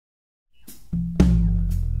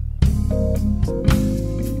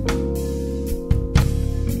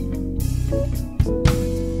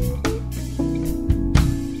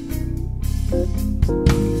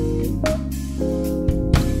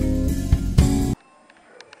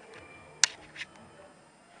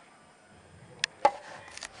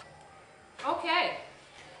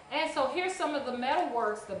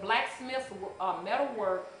works, the blacksmith metal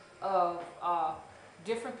work of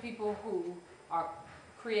different people who are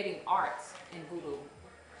creating arts in voodoo.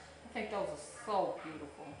 I think those are so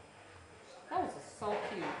beautiful. Those are so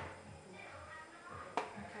cute.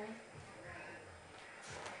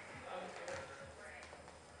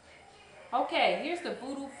 Okay, here's the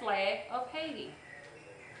voodoo flag of Haiti.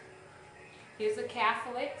 Here's a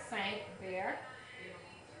Catholic saint there.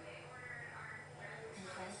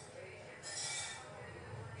 Okay.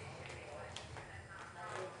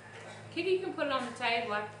 Kiki, you can put it on the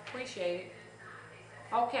table. I appreciate it.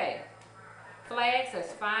 Okay. Flags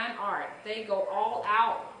as fine art. They go all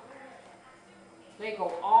out. They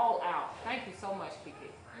go all out. Thank you so much, Kiki.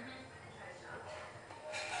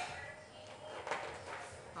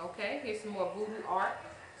 Okay, here's some more voodoo art.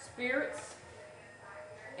 Spirits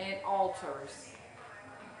and altars.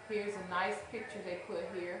 Here's a nice picture they put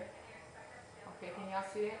here. Okay, can y'all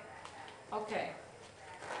see it? Okay.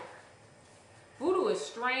 Voodoo is a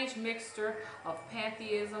strange mixture of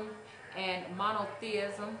pantheism and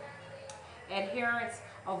monotheism. Adherents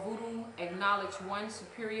of voodoo acknowledge one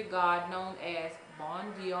superior god known as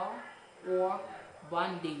Bon Dieu or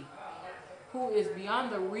Bondi, who is beyond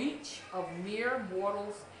the reach of mere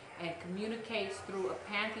mortals and communicates through a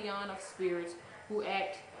pantheon of spirits who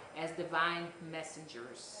act as divine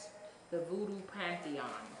messengers. The voodoo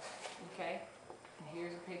pantheon. Okay? And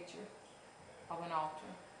here's a picture of an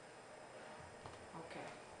altar. Okay.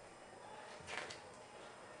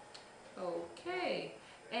 Okay.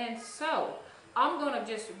 And so, I'm going to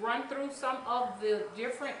just run through some of the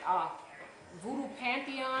different voodoo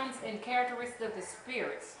pantheons and characteristics of the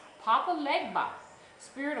spirits. Papa Legba,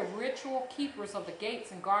 spirit of ritual keepers of the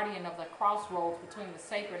gates and guardian of the crossroads between the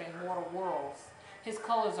sacred and mortal worlds. His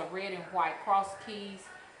colors are red and white, cross keys,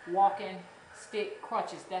 walking stick,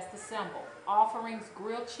 crutches. That's the symbol. Offerings,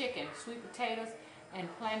 grilled chicken, sweet potatoes, and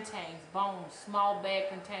plantains, bones, small bag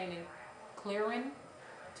containing clearing,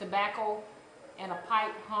 tobacco, and a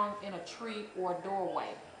pipe hung in a tree or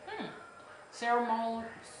doorway. Ceremonial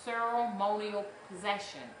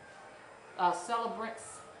possession.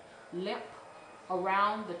 Celebrants limp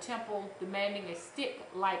around the temple demanding a stick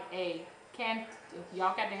like a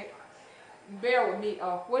y'all got to bear with me.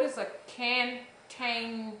 What is a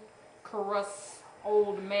cantankerous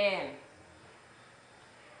old man?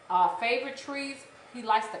 Favorite trees, he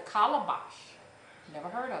likes the calabash. Never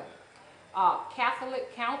heard of it.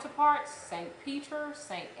 Catholic counterparts, St. Peter,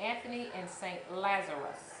 St. Anthony, and St.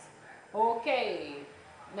 Lazarus. Okay,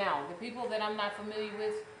 now the people that I'm not familiar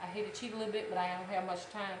with, I hate to cheat a little bit, but I don't have much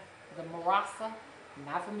time. The Marasa,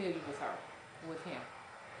 not familiar with him.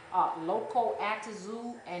 Loco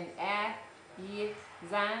Atazu and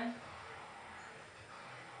Ayizan.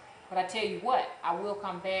 But I tell you what, I will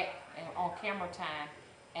come back on camera time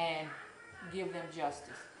and give them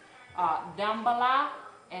justice. Dambala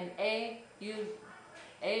and I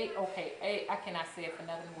cannot say it for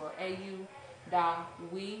another word.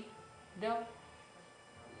 Awado,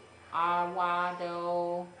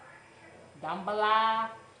 Awado, Dambala.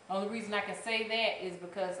 The only reason I can say that is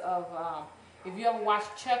because of, if you ever watch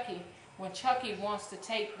Chucky, when Chucky wants to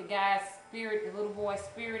take the guy's spirit, the little boy's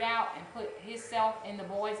spirit out and put himself in the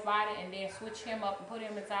boy's body and then switch him up and put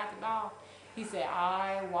him inside the doll, he said,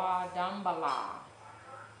 Iwa Dambala.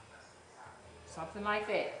 Something like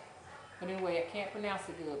that. But anyway, I can't pronounce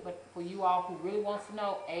it good. But for you all who really want to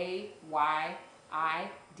know, Ayidawedo.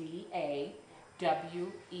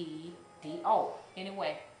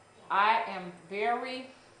 Anyway, I am very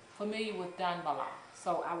familiar with Danbala.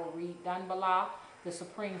 So I will read Danbala, the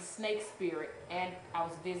supreme snake spirit, and I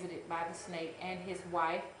was visited by the snake and his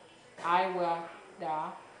wife, Iwadawedo.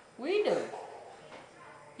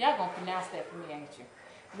 Y'all gonna pronounce that for me, ain't you?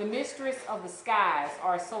 The mistress of the skies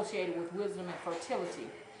are associated with wisdom and fertility.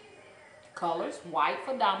 Colors, white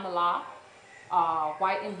for Damala,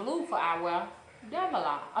 white and blue for Iwadawedo.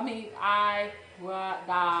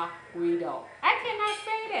 I cannot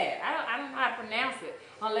say that. I don't know how to pronounce it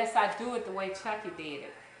unless I do it the way Chucky did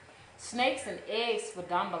it. Snakes and eggs for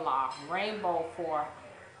Dambala, rainbow for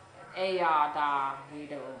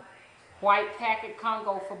Ayadawedo. White packet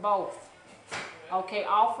Congo for both. Okay,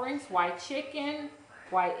 offerings, white chicken,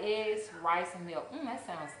 white eggs, rice, and milk. That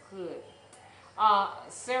sounds good.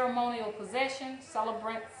 Ceremonial possession,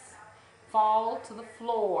 celebrants fall to the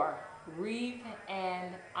floor, wreathe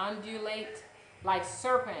and undulate like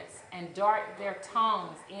serpents and dart their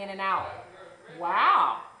tongues in and out.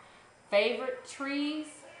 Wow. Favorite trees,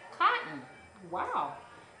 cotton. Wow.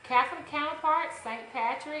 Catholic counterparts, St.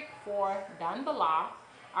 Patrick for Danbala,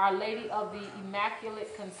 Our Lady of the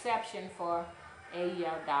Immaculate Conception for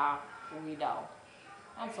Ayadawedo.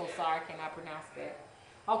 I'm so sorry, I cannot pronounce that.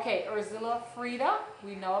 Okay, Ursula Frida,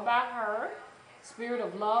 we know about her. Spirit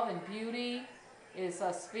of love and beauty is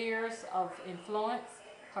spheres of influence.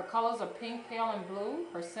 Her colors are pink, pale, and blue.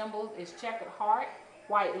 Her symbol is checkered heart,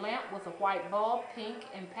 white lamp with a white bulb, pink,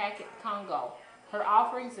 and packet Congo. Her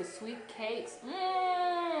offerings is sweet cakes.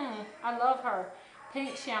 I love her.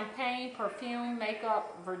 Pink champagne, perfume,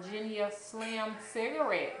 makeup, Virginia Slim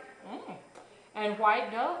cigarette. And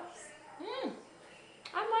white doves.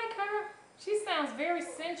 I like her. She sounds very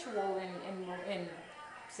sensual and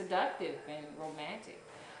seductive and romantic.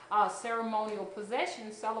 Ceremonial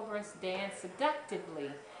possession, celebrants dance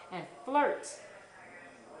seductively and flirt.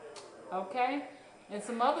 Okay? And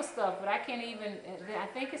some other stuff, but I can't even, I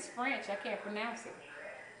think it's French. I can't pronounce it.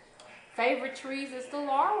 Favorite trees is the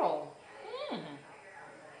laurel.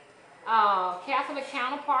 Catholic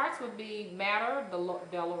counterparts would be Mater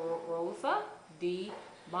della Rosa di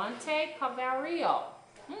Monte Calvario.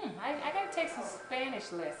 I gotta take some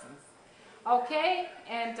Spanish lessons. Okay,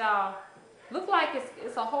 and look like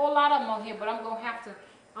it's a whole lot of them on here, but I'm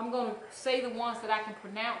gonna say the ones that I can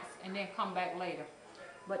pronounce and then come back later.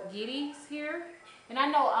 But Giddy's here, and I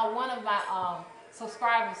know one of my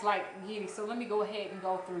subscribers like Giddy, so let me go ahead and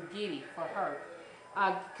go through Giddy for her.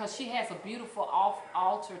 Because she has a beautiful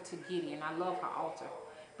altar to Giddy, and I love her altar.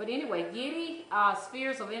 But anyway, Giddy,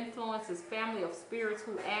 spheres of influence is family of spirits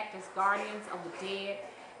who act as guardians of the dead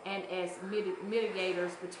and as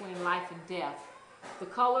mitigators between life and death. The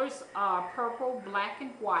colors are purple, black,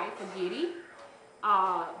 and white for Giddy.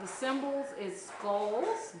 The symbols is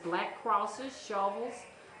skulls, black crosses, shovels,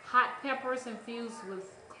 hot peppers infused with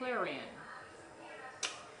clarion.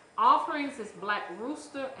 Offerings is black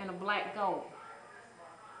rooster and a black goat.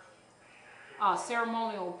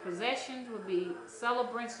 Ceremonial possessions would be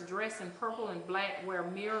celebrants dressed in purple and black, wear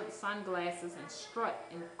mirrored sunglasses, and strut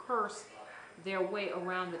and curse their way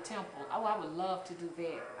around the temple. Oh, I would love to do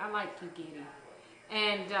that. I like you, Giddy.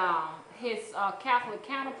 And his Catholic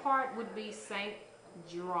counterpart would be Saint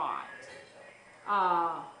Gerard.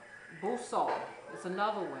 Busol is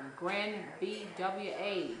another one. Grand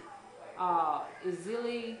BWA.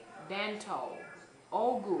 Izili Danto.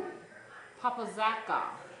 Ogu. Papazaka.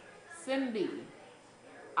 Simbi,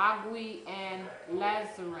 Agui, and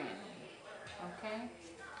Lazarin. Okay?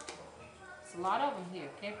 It's a lot of them here.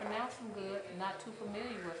 Can't pronounce them good. Not too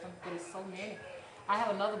familiar with them, but it's so many. I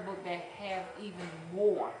have another book that have even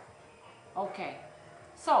more. Okay.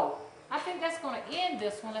 So, I think that's going to end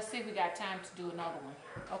this one. Let's see if we got time to do another one.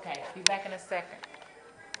 Okay. Be back in a second.